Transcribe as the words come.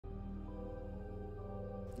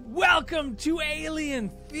Welcome to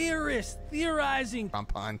Alien Theorists Theorizing.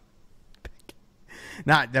 On.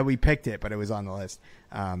 Not that we picked it, but it was on the list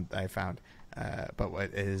I found. But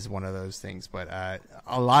it is one of those things. But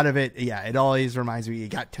a lot of it, yeah, it always reminds me. You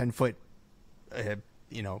got 10-foot,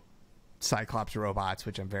 Cyclops robots,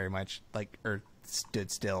 which I'm very much like, or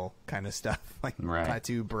stood still kind of stuff, like right.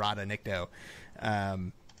 Klaatu, Barada, Nikto.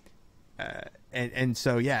 And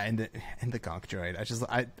so yeah, and the Gonk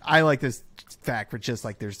droid. I like this fact for just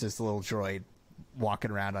like there's this little droid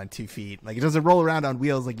walking around on 2 feet. Like it doesn't roll around on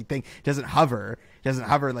wheels like you think. It doesn't hover. It doesn't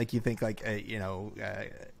hover like you think. Like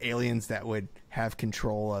aliens that would have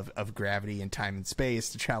control of gravity and time and space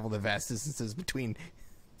to travel the vast distances between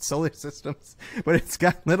solar systems. But it's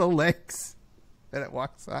got little legs that it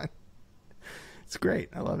walks on. It's great.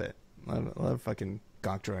 I love it. Love fucking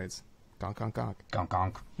Gonk droids. Gonk, gonk, gonk.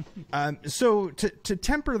 Gonk, gonk. So to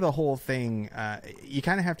temper the whole thing, you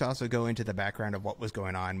kind of have to also go into the background of what was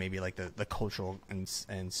going on, maybe like the cultural and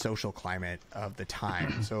social climate of the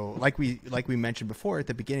time. So like we mentioned before at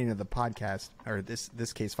the beginning of the podcast, or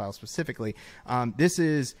this case file specifically, this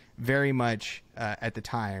is very much at the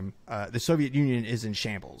time the Soviet Union is in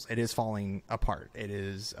shambles. It is falling apart. It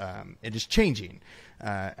is changing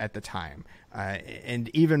at the time. And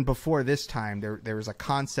even before this time, there was a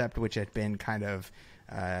concept which had been kind of,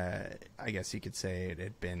 I guess you could say it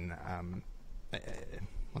had been,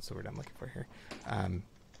 what's the word I'm looking for here? I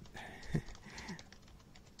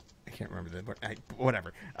can't remember the word.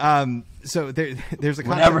 Whatever. So there's a concept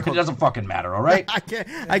whatever. It doesn't fucking matter. All right. I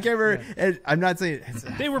can't remember. I'm not saying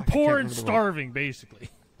they were poor and starving, basically.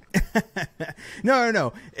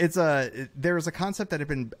 No. There was a concept that had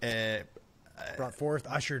been brought forth,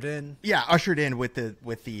 ushered in. Yeah, ushered in with the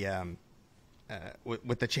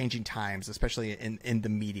changing times, especially in the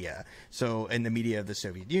media. So in the media of the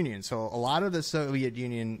Soviet Union. So a lot of the Soviet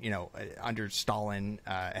Union, under Stalin,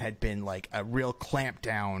 had been like a real clamp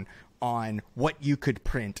down on what you could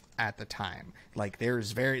print at the time. Like there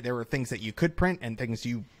were things that you could print and things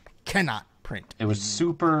you cannot print. It was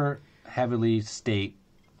super heavily state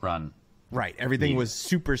run. Right. Everything was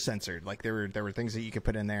super censored. Like there were things that you could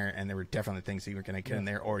put in there, and there were definitely things that you were going to get in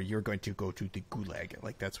there, or you're going to go to the gulag.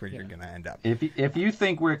 Like that's where you're going to end up. If you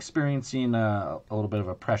think we're experiencing a little bit of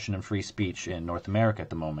oppression and free speech in North America at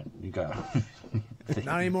the moment, you got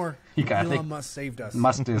not anymore. Elon Musk saved us.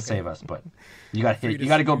 Must save us, but you got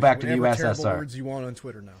to go back to the USSR. Words you want on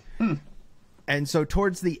Twitter now. And so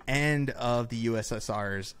towards the end of the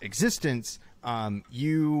USSR's existence,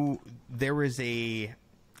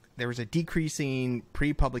 there was a decreasing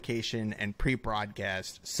pre-publication and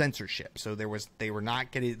pre-broadcast censorship. So they were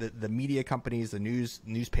not getting the media companies, the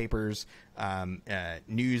newspapers,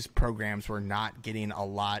 news programs were not getting a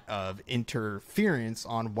lot of interference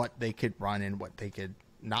on what they could run and what they could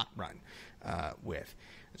not run with.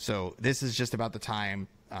 So this is just about the time.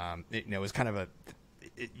 It was kind of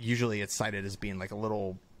usually it's cited as being like a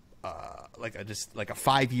little. Like a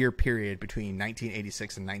 5-year period between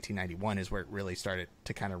 1986 and 1991 is where it really started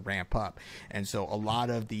to kind of ramp up. And so a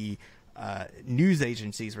lot of the news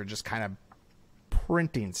agencies were just kind of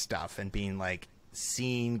printing stuff and being like,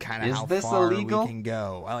 seeing kind of how far illegal? We can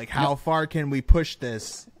go. Like, how far can we push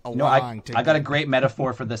this along? I got a great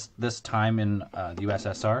metaphor for this time in the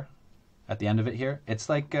USSR at the end of it here. It's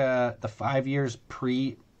like the 5 years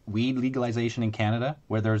pre-weed legalization in Canada,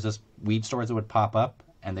 where there's this weed stores that would pop up,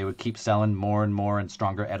 and they would keep selling more and more and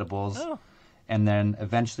stronger edibles. Oh. And then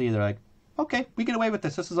eventually they're like, okay, we get away with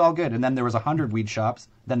this. This is all good. And then there was 100 weed shops.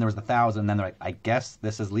 Then there was 1,000. And then they're like, I guess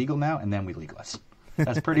this is legal now. And then we legalize.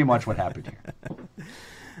 That's pretty much what happened here.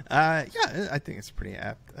 Yeah, I think it's a pretty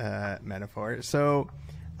apt metaphor. So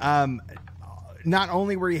not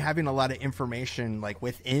only were you having a lot of information like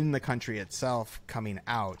within the country itself coming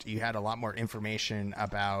out, you had a lot more information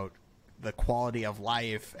about the quality of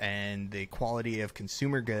life and the quality of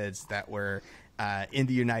consumer goods that were in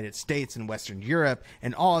the United States and Western Europe,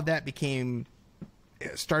 and all of that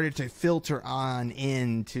started to filter on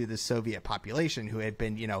into the Soviet population, who had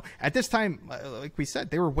been, at this time, like we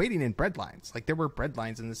said, they were waiting in bread lines. Like there were bread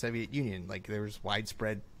lines in the Soviet Union. Like there was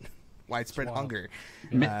widespread hunger.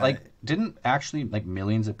 Didn't actually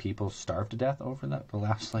millions of people starve to death over that? The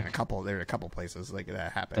last there were a couple places like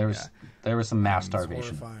that happened. There was some mass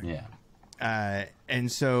starvation. Yeah.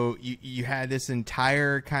 And so you had this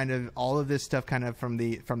entire kind of all of this stuff kind of from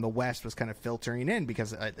the West was kind of filtering in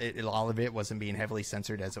because all of it wasn't being heavily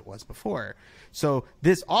censored as it was before. So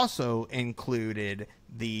this also included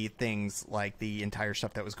the things like the entire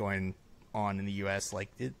stuff that was going on in the U.S., like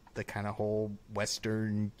the kind of whole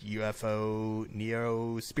Western UFO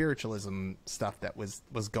neo-spiritualism stuff that was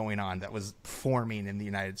going on, that was forming in the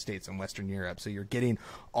United States and Western Europe. So you're getting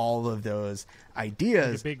all of those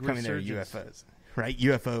ideas coming there, UFOs, right?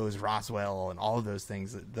 UFOs, Roswell, and all of those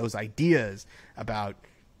things, those ideas about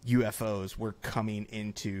UFOs were coming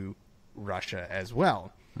into Russia as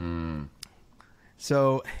well.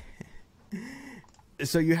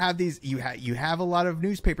 So you have these, you have a lot of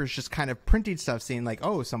newspapers just kind of printing stuff, saying like,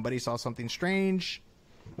 oh, somebody saw something strange,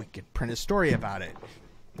 we could print a story about it.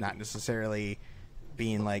 Not necessarily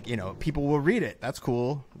being like, you know, people will read it. That's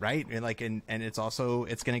cool, right? And like, and it's also,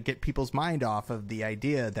 it's going to get people's mind off of the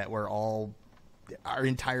idea that our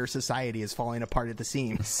entire society is falling apart at the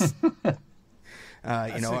seams.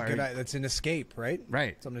 That's an escape, right?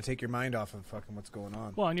 Right. Something to take your mind off of fucking what's going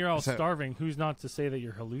on. Well, and you're all starving. Who's not to say that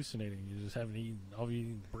you're hallucinating? You just haven't eaten. All you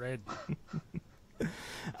eating bread.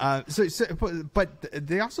 But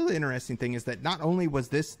the interesting thing is that not only was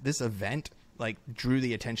this event like drew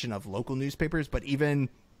the attention of local newspapers, but even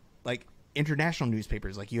like international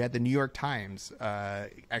newspapers. Like you had the New York Times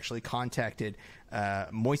actually contacted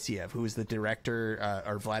Moiseev, who was the director,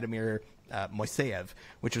 or Vladimir Moiseev,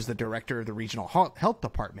 which was the director of the regional health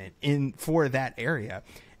department for that area.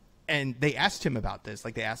 And they asked him about this.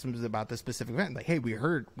 Like they asked him about this specific event. Like, hey, we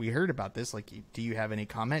heard about this. Like, do you have any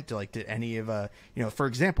comment to like, did any of for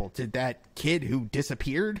example, did that kid who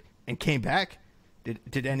disappeared and came back,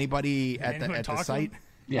 did anybody at the site?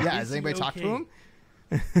 Yeah. Has anybody talked to him?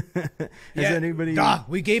 Has anybody?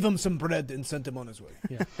 We gave him some bread and sent him on his way.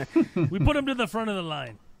 Yeah. We put him to the front of the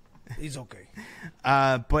line. He's okay.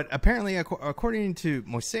 But apparently, according to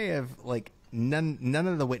Moiseev, like none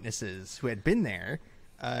of the witnesses who had been there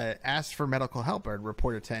asked for medical help or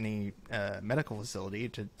reported to any medical facility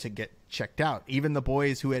to get checked out. Even the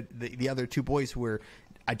boys who had the other two boys who were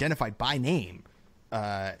identified by name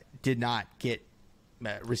did not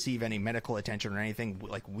receive any medical attention or anything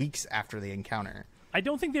like weeks after the encounter. I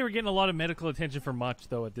don't think they were getting a lot of medical attention for much,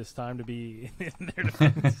 though, at this time to be in their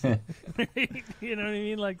defense. You know what I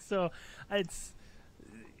mean? Like, so it's,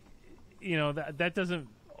 that doesn't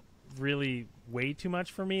really weigh too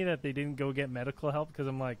much for me that they didn't go get medical help, because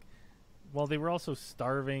I'm like, well, they were also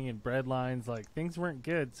starving and bread lines. Like, things weren't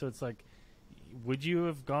good. So it's like, would you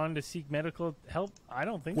have gone to seek medical help? I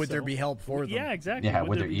don't think so. Would there be help for them? Yeah, exactly. Yeah,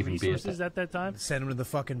 would there even be resources at that time? Send them to the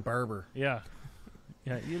fucking barber. Yeah.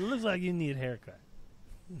 Yeah, it looks like you need a haircut.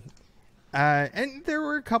 And there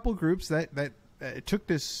were a couple groups that took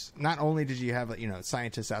this. Not only did you have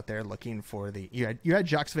scientists out there looking for you had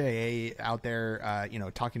Jacques Vallée out there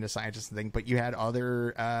talking to scientists and things, but you had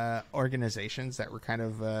other organizations that were kind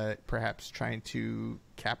of perhaps trying to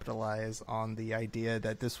capitalize on the idea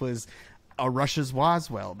that this was a Russia's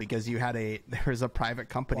Roswell, because there was a private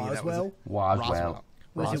company that was Roswell.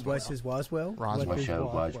 Was it Roswell? Roswell.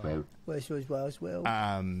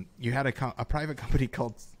 You had a private company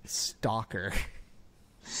called Stalker.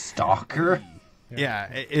 Stalker?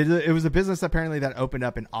 Yeah, it was a business apparently that opened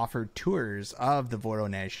up and offered tours of the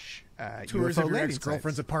Voronezh tours UFO of your landing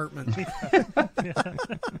ex-girlfriend's sites. apartment.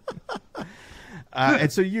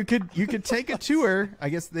 And so you could take a tour. I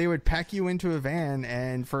guess they would pack you into a van,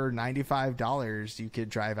 and for $95 you could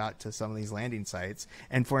drive out to some of these landing sites.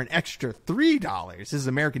 And for an extra $3, this is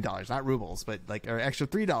American dollars, not rubles, but like an extra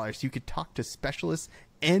 $3, you could talk to specialists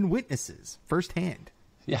and witnesses firsthand.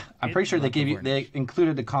 Yeah, I'm pretty sure they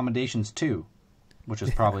included accommodations too, which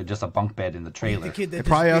is probably just a bunk bed in the trailer. They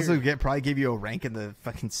probably give you a rank in the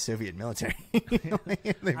fucking Soviet military.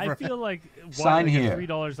 I feel like sign here.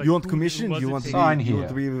 $3, like, you want commission? You want sign you here? Want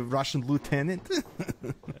to be a Russian lieutenant?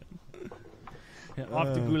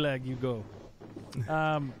 Off the gulag you go.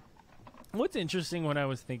 What's interesting when I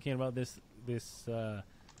was thinking about this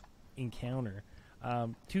encounter,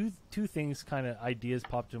 two things, kind of ideas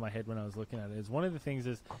popped in my head when I was looking at it. Is one of the things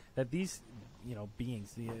is that these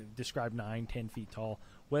beings described 9-10 feet tall,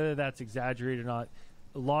 whether that's exaggerated or not,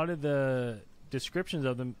 a lot of the descriptions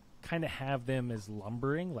of them kind of have them as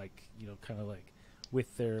lumbering, like kind of like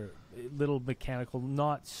with their little mechanical,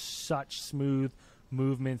 not such smooth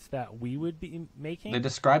movements that we would be making. They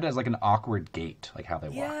described it as like an awkward gait, like how they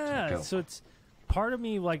walked. Yeah, so it's part of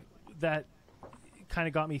me like that kind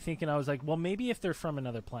of got me thinking. I was like, well, maybe if they're from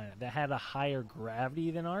another planet that had a higher gravity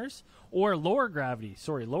than ours, or lower gravity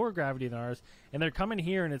than ours, and they're coming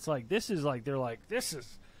here, and it's like it's like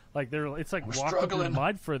We're walking through struggling.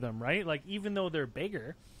 mud for them, right? Like, even though they're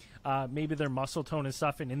bigger, maybe their muscle tone and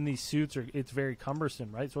stuff, and in these suits it's very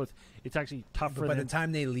cumbersome, right? So it's actually tough for them. By the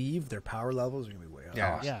time they leave, their power levels are gonna be way up.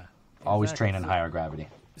 Yeah. Yeah, Always exactly. train in higher gravity.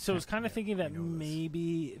 So I was kind of thinking that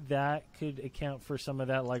maybe that could account for some of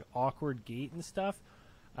that like awkward gait and stuff,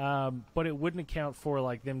 but it wouldn't account for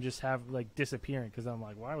like them just have like disappearing. Because I'm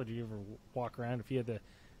like, why would you ever walk around if you had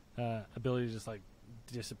the ability to just like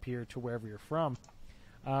disappear to wherever you're from?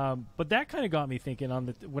 But that kind of got me thinking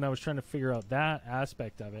on when I was trying to figure out that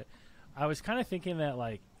aspect of it. I was kind of thinking that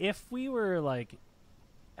like if we were like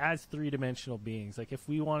as three-dimensional beings, like if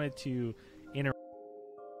we wanted to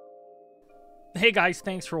Hey guys,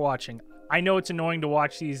 thanks for watching. I know it's annoying to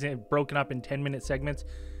watch these broken up in 10-minute segments,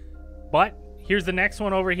 but here's the next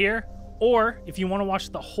one over here. Or if you want to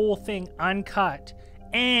watch the whole thing uncut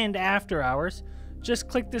and after hours, just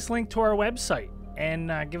click this link to our website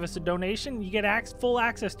and give us a donation. You get full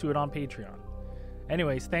access to it on Patreon.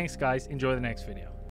 Anyways, thanks guys. Enjoy the next video.